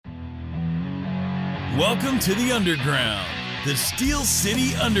Welcome to the Underground, the Steel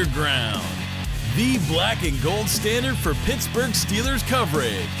City Underground, the black and gold standard for Pittsburgh Steelers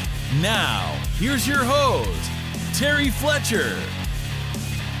coverage. Now, here's your host, Terry Fletcher.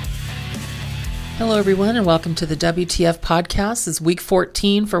 Hello, everyone, and welcome to the WTF podcast. It's week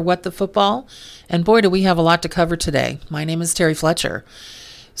 14 for What the Football, and boy, do we have a lot to cover today. My name is Terry Fletcher.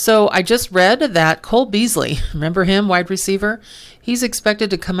 So I just read that Cole Beasley, remember him, wide receiver? He's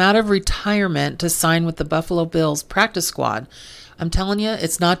expected to come out of retirement to sign with the Buffalo Bills practice squad. I'm telling you,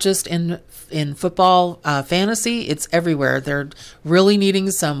 it's not just in football fantasy, it's everywhere. They're really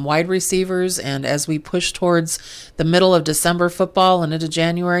needing some wide receivers, and as we push towards the middle of December football and into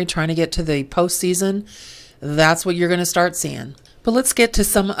January, trying to get to the postseason, that's what you're going to start seeing. But let's get to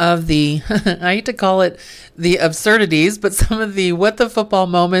some of the, I hate to call it the absurdities, but some of the what the football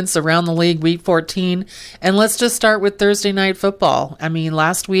moments around the league week 14. And let's just start with Thursday night football. I mean,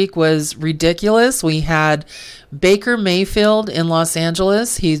 last week was ridiculous. We had Baker Mayfield in Los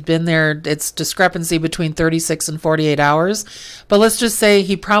Angeles. He's been there. It's discrepancy between 36 and 48 hours. But let's just say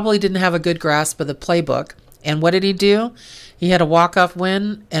he probably didn't have a good grasp of the playbook. And what did he do? He had a walk-off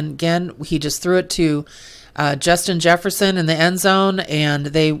win. And again, he just threw it to Justin Jefferson in the end zone, and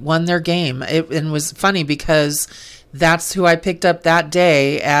they won their game. It was funny because that's who I picked up that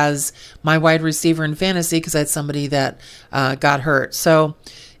day as my wide receiver in fantasy because I had somebody that got hurt. So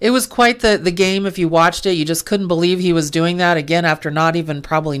it was quite the game. If you watched it, you just couldn't believe he was doing that again after not even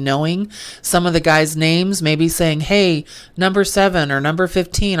probably knowing some of the guys' names, maybe saying, hey, number 7 or number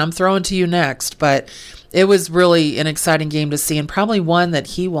 15, I'm throwing to you next. But it was really an exciting game to see, and probably one that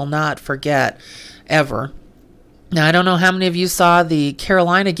he will not forget ever. Now, I don't know how many of you saw the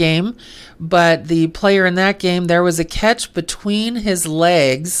Carolina game, but the player in that game, there was a catch between his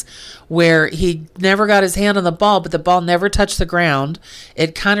legs where he never got his hand on the ball, but the ball never touched the ground.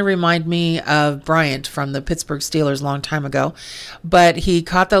 It kind of reminded me of Bryant from the Pittsburgh Steelers a long time ago. But he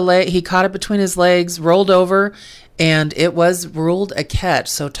caught it between his legs, rolled over, and it was ruled a catch.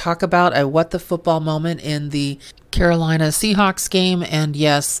 So talk about a what the football moment in the Carolina Seahawks game. And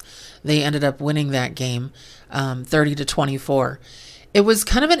yes, they ended up winning that game. 30-24. It was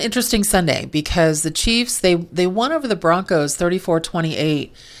kind of an interesting Sunday because the Chiefs, they won over the Broncos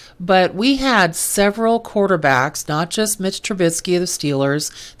 34-28, but we had several quarterbacks, not just Mitch Trubisky of the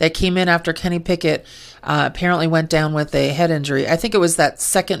Steelers, that came in after Kenny Pickett apparently went down with a head injury. I think it was that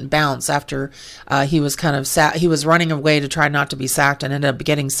second bounce after he was kind of he was running away to try not to be sacked and ended up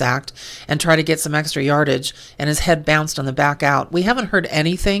getting sacked and try to get some extra yardage, and his head bounced on the back out. We haven't heard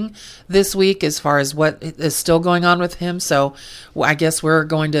anything this week as far as what is still going on with him, so I guess we're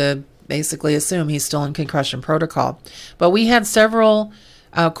going to basically assume he's still in concussion protocol. But we had several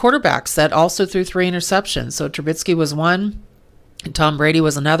quarterbacks that also threw 3 interceptions. So Trubisky was one. Tom Brady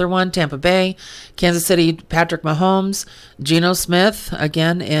was another one. Tampa Bay, Kansas City, Patrick Mahomes, Geno Smith,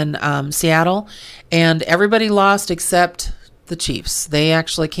 again in Seattle. And everybody lost except the Chiefs. They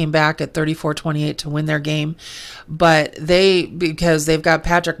actually came back at 34-28 to win their game. But because they've got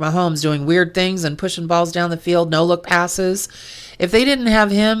Patrick Mahomes doing weird things and pushing balls down the field, no-look passes. If they didn't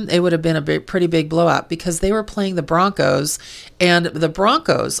have him, it would have been a pretty big blowout because they were playing the Broncos. And the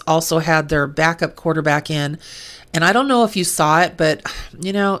Broncos also had their backup quarterback in. And I don't know if you saw it, but,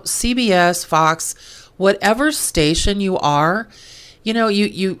 CBS, Fox, whatever station you are,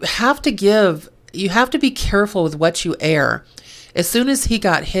 you have to be careful with what you air. As soon as he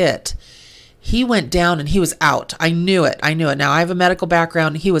got hit, he went down and he was out. I knew it. Now, I have a medical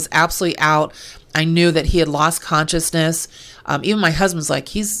background. He was absolutely out. I knew that he had lost consciousness. Even my husband's like,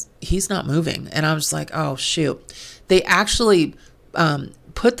 he's not moving. And I was like, oh, shoot. They actually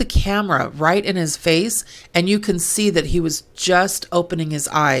put the camera right in his face, and you can see that he was just opening his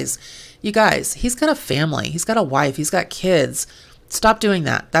eyes. You guys, he's got a family. He's got a wife. He's got kids. Stop doing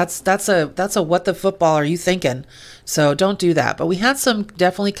that. That's a what the football are you thinking? So don't do that. But we had some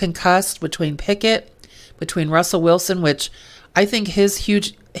definitely concussed between Pickett, between Russell Wilson, which I think his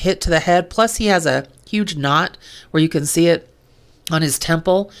huge hit to the head, plus he has a huge knot where you can see it on his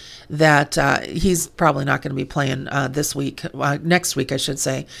temple, that he's probably not going to be playing next week, I should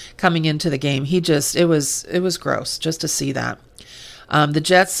say, coming into the game. It was gross just to see that. The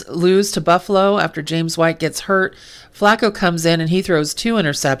Jets lose to Buffalo after James White gets hurt. Flacco comes in and he throws 2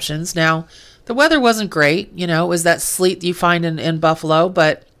 interceptions. Now, the weather wasn't great. It was that sleet you find in Buffalo,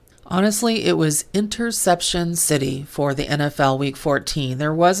 but honestly, it was interception city for the NFL Week 14.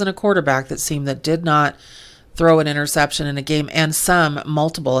 There wasn't a quarterback that did not throw an interception in a game, and some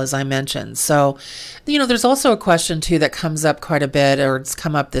multiple, as I mentioned. So, there's also a question, too, that comes up quite a bit, or it's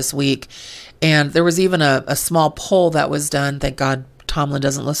come up this week. And there was even a small poll that was done, thank God Tomlin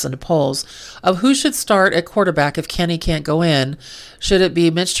doesn't listen to polls, of who should start at quarterback if Kenny can't go in. Should it be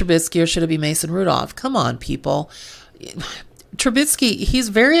Mitch Trubisky or should it be Mason Rudolph? Come on, people. Trubisky, he's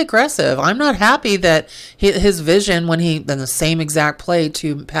very aggressive. I'm not happy that his vision when he, then the same exact play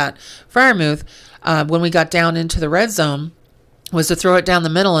to Pat Freiermuth, when we got down into the red zone, was to throw it down the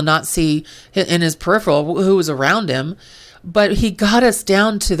middle and not see in his peripheral who was around him. But he got us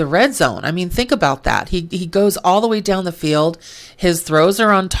down to the red zone. I mean, think about that. He goes all the way down the field. His throws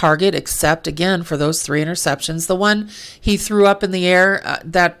are on target, except, again, for those 3 interceptions. The one he threw up in the air,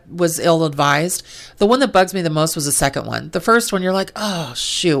 that was ill-advised. The one that bugs me the most was the second one. The first one, you're like, oh,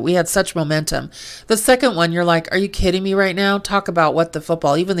 shoot, we had such momentum. The second one, you're like, are you kidding me right now? Talk about what the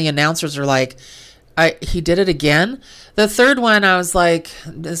football. Even the announcers are like, he did it again. The third one, I was like,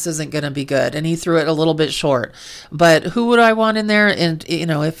 this isn't going to be good. And he threw it a little bit short. But who would I want in there? And,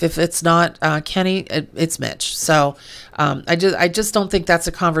 if it's not Kenny, it's Mitch. So I just don't think that's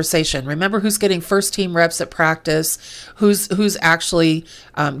a conversation. Remember who's getting first team reps at practice, who's actually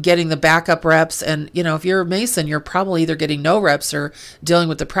getting the backup reps. And, if you're Mason, you're probably either getting no reps or dealing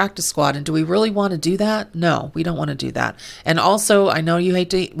with the practice squad. And do we really want to do that? No, we don't want to do that. And also, I know you hate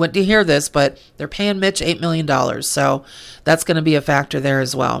to hear this, but they're paying Mitch $8 million. So that's going to be a factor there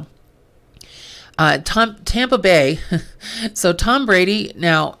as well. Tampa Bay. So Tom Brady,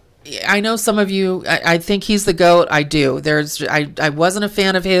 now, I know some of you, I think he's the GOAT. I do. I wasn't a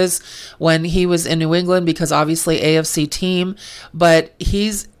fan of his when he was in New England because obviously AFC team, but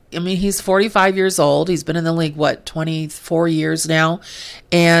he's 45 years old. He's been in the league, 24 years now.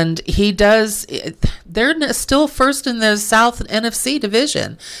 And they're still first in the South NFC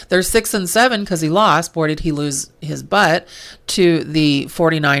division. They're 6-7 because he lost. Boy, did he lose his butt to the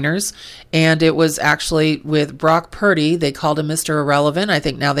 49ers. And it was actually with Brock Purdy. They called him Mr. Irrelevant. I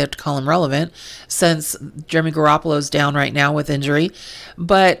think now they have to call him relevant since Jimmy Garoppolo's down right now with injury.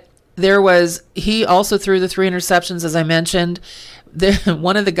 But he also threw the 3 interceptions, as I mentioned.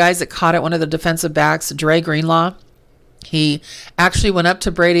 One of the guys that caught it, one of the defensive backs, Dre Greenlaw, he actually went up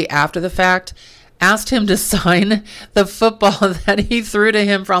to Brady after the fact, asked him to sign the football that he threw to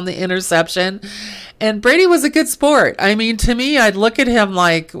him from the interception. And Brady was a good sport. I mean, to me, I'd look at him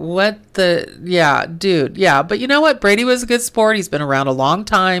like, yeah, dude. Yeah. But you know what? Brady was a good sport. He's been around a long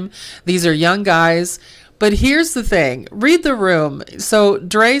time. These are young guys. But here's the thing. Read the room. So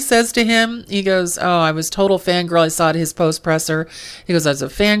Dre says to him, he goes, oh, I was total fangirl. I saw it his post presser. He goes, I was a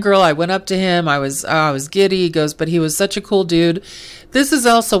fangirl. I went up to him. I was giddy. He goes, but he was such a cool dude. This is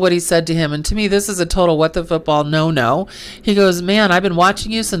also what he said to him. And to me, this is a total what the football no. He goes, man, I've been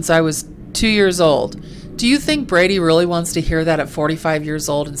watching you since I was 2 years old. Do you think Brady really wants to hear that at 45 years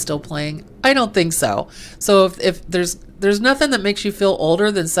old and still playing? I don't think so. So if there's nothing that makes you feel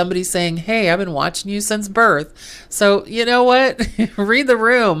older than somebody saying, hey, I've been watching you since birth. So you know what? Read the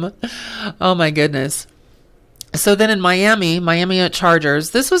room. Oh my goodness. So then in Miami at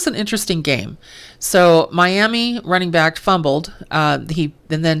Chargers, this was an interesting game. So Miami running back fumbled. And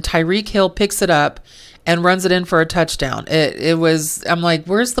then Tyreek Hill picks it up and runs it in for a touchdown. I'm like,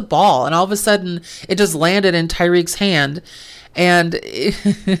 where's the ball? And all of a sudden it just landed in Tyreek's hand. And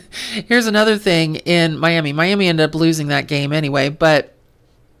here's another thing in Miami. Miami ended up losing that game anyway, but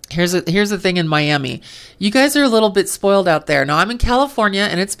here's the thing in Miami. You guys are a little bit spoiled out there. Now, I'm in California,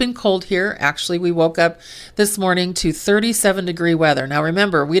 and it's been cold here. Actually, we woke up this morning to 37-degree weather. Now,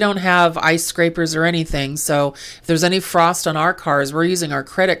 remember, we don't have ice scrapers or anything, so if there's any frost on our cars, we're using our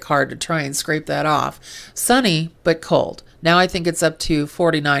credit card to try and scrape that off. Sunny, but cold. Now I think it's up to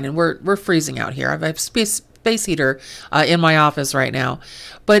 49, and we're freezing out here. I have space heater in my office right now.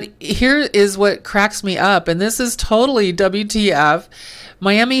 But here is what cracks me up, and this is totally WTF.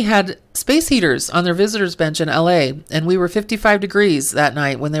 Miami had space heaters on their visitors bench in LA, and we were 55 degrees that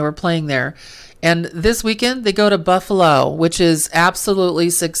night when they were playing there. And this weekend they go to Buffalo, which is absolutely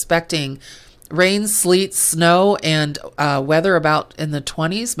expecting rain, sleet, snow, and weather about in the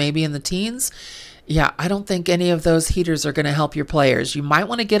 20s, maybe in the teens. Yeah, I don't think any of those heaters are going to help your players. You might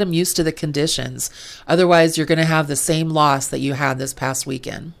want to get them used to the conditions. Otherwise, you're going to have the same loss that you had this past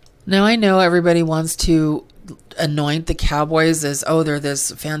weekend. Now, I know everybody wants to anoint the Cowboys as, they're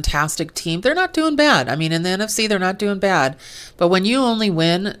this fantastic team. They're not doing bad. I mean, in the NFC, they're not doing bad. But when you only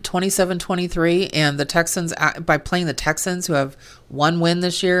win 27-23 and the Texans, by playing the Texans, who have one win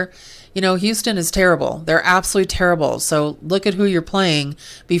this year, Houston is terrible. They're absolutely terrible. So look at who you're playing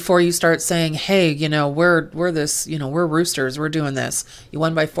before you start saying, hey, we're this, we're Roosters. We're doing this. You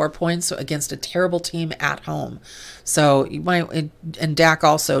won by 4 points against a terrible team at home. So you might, and Dak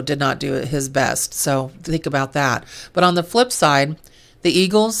also did not do his best. So think about that. But on the flip side, The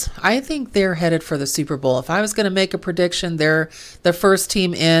Eagles, I think they're headed for the Super Bowl. If I was going to make a prediction, they're the first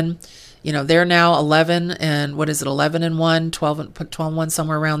team in. They're now 11 and 11-1, 12-1,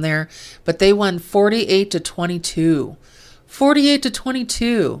 somewhere around there. But they won 48-22.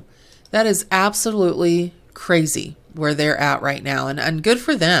 48-22. That is absolutely crazy where they're at right now. And good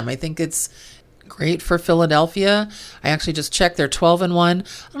for them. I think it's great for Philadelphia. I actually just checked. They're 12-1.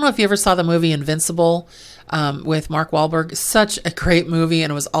 I don't know if you ever saw the movie Invincible with Mark Wahlberg. Such a great movie,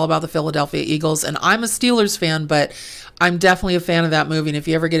 and it was all about the Philadelphia Eagles. And I'm a Steelers fan, but I'm definitely a fan of that movie. And if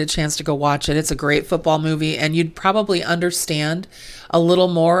you ever get a chance to go watch it, it's a great football movie, and you'd probably understand a little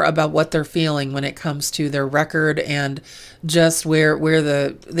more about what they're feeling when it comes to their record and just where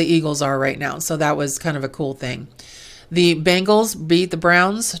the Eagles are right now. So that was kind of a cool thing. The Bengals beat the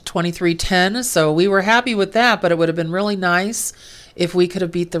Browns 23-10, so we were happy with that, but it would have been really nice if we could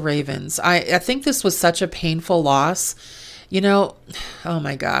have beat the Ravens. I think this was such a painful loss. Oh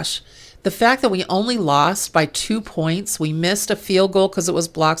my gosh. The fact that we only lost by 2 points, we missed a field goal because it was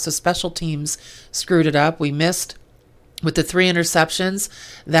blocked, so special teams screwed it up. We missed with the 3 interceptions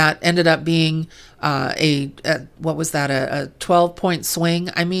that ended up being a 12-point swing.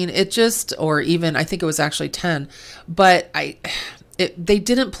 I mean, or even I think it was actually 10, but they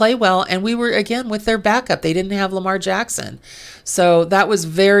didn't play well, and we were again with their backup. They didn't have Lamar Jackson, so that was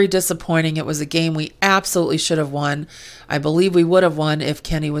very disappointing. It was a game we absolutely should have won. I believe we would have won if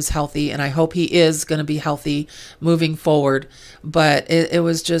Kenny was healthy, and I hope he is going to be healthy moving forward. But it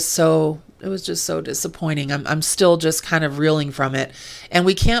was just so disappointing. I'm still just kind of reeling from it. And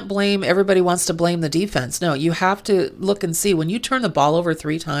we can't blame, everybody wants to blame the defense. No, you have to look and see. When you turn the ball over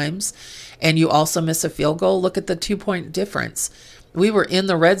 3 times and you also miss a field goal, look at the 2-point difference. We were in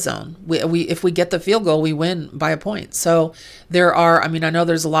the red zone. If we get the field goal, we win by a point. So I know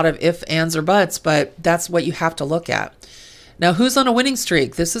there's a lot of ifs, ands, or buts, but that's what you have to look at. Now, who's on a winning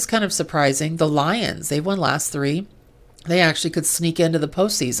streak? This is kind of surprising. The Lions, they've won last 3. They actually could sneak into the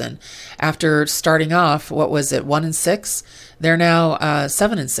postseason after starting off, 1-6? They're now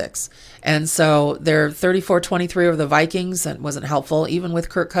 7-6. And so they're 34-23 over the Vikings. That wasn't helpful, even with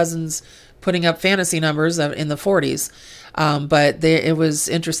Kirk Cousins putting up fantasy numbers in the 40s. But it was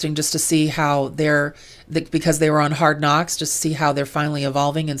interesting just to see how because they were on Hard Knocks, just to see how they're finally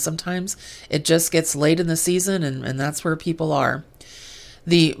evolving. And sometimes it just gets late in the season, and that's where people are.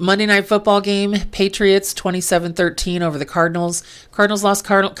 The Monday Night Football game, Patriots 27-13 over the Cardinals. Cardinals lost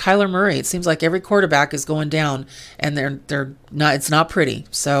Kyler Murray. It seems like every quarterback is going down, and they're not. It's not pretty.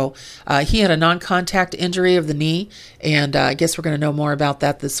 So he had a non-contact injury of the knee, and I guess we're going to know more about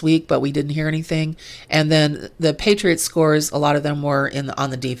that this week. But we didn't hear anything. And then the Patriots scores, a lot of them were on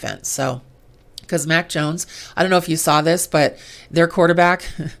the defense. So. Because Mac Jones, I don't know if you saw this, but their quarterback,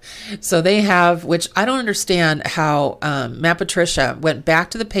 so they have, which I don't understand how Matt Patricia went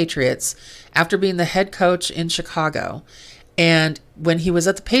back to the Patriots after being the head coach in Chicago. And when he was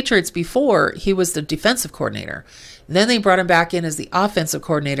at the Patriots before, he was the defensive coordinator. Then they brought him back in as the offensive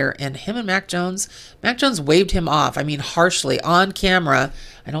coordinator, and him and Mac Jones waved him off. I mean, harshly on camera.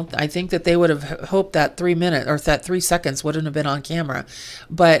 I think that they would have hoped that 3 minutes or that 3 seconds wouldn't have been on camera.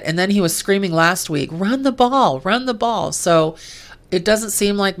 And then he was screaming last week, run the ball. So it doesn't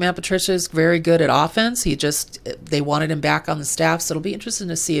seem like Matt Patricia is very good at offense. They wanted him back on the staff. So it'll be interesting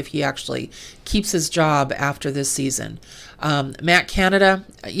to see if he actually keeps his job after this season. Matt Canada,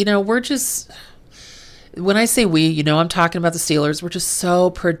 when I say we, I'm talking about the Steelers. We're just so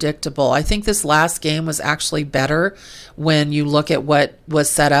predictable. I think this last game was actually better when you look at what was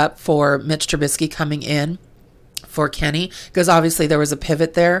set up for Mitch Trubisky coming in for Kenny, because obviously there was a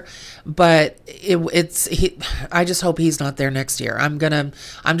pivot there, but I just hope he's not there next year. I'm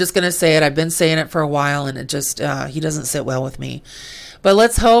just gonna say it. I've been saying it for a while, and it just he doesn't sit well with me. But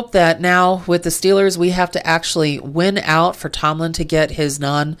let's hope that now with the Steelers, we have to actually win out for Tomlin to get his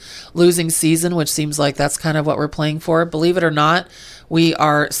non-losing season, which seems like that's kind of what we're playing for. Believe it or not, we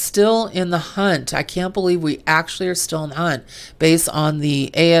are still in the hunt. I can't believe we actually are still in the hunt based on the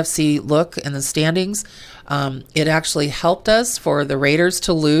AFC look and the standings. It actually helped us for the Raiders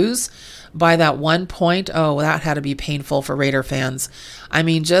to lose by that 1 point. Oh, that had to be painful for Raider fans. I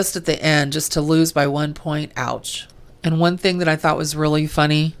mean, just at the end, just to lose by 1 point, ouch. And one thing that I thought was really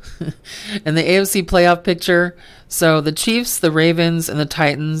funny in the AFC playoff picture, so the Chiefs, the Ravens, and the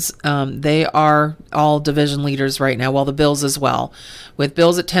Titans, they are all division leaders right now, well, the Bills as well, with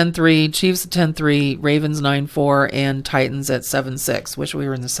Bills at 10-3, Chiefs at 10-3, Ravens 9-4, and Titans at 7-6, which we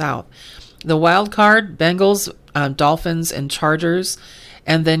were in the South. The wild card, Bengals, Dolphins, and Chargers.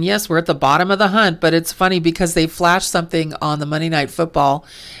 And then, yes, we're at the bottom of the hunt, but it's funny because they flashed something on the Monday Night Football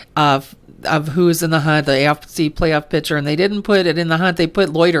of who's in the hunt, the AFC playoff picture, and they didn't put it in the hunt. They put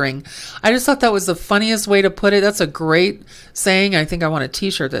loitering. I just thought that was the funniest way to put it. That's a great saying. I think I want a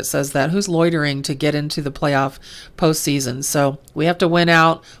t-shirt that says that. Who's loitering to get into the playoff postseason? So we have to win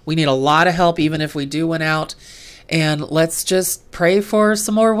out. We need a lot of help, even if we do win out. And let's just pray for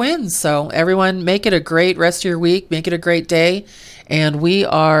some more wins. So everyone, make it a great rest of your week. Make it a great day. And we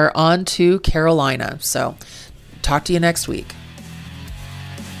are on to Carolina. So talk to you next week.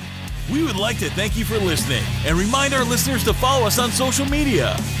 We would like to thank you for listening and remind our listeners to follow us on social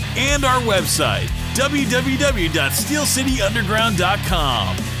media and our website,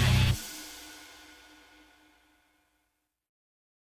 www.steelcityunderground.com.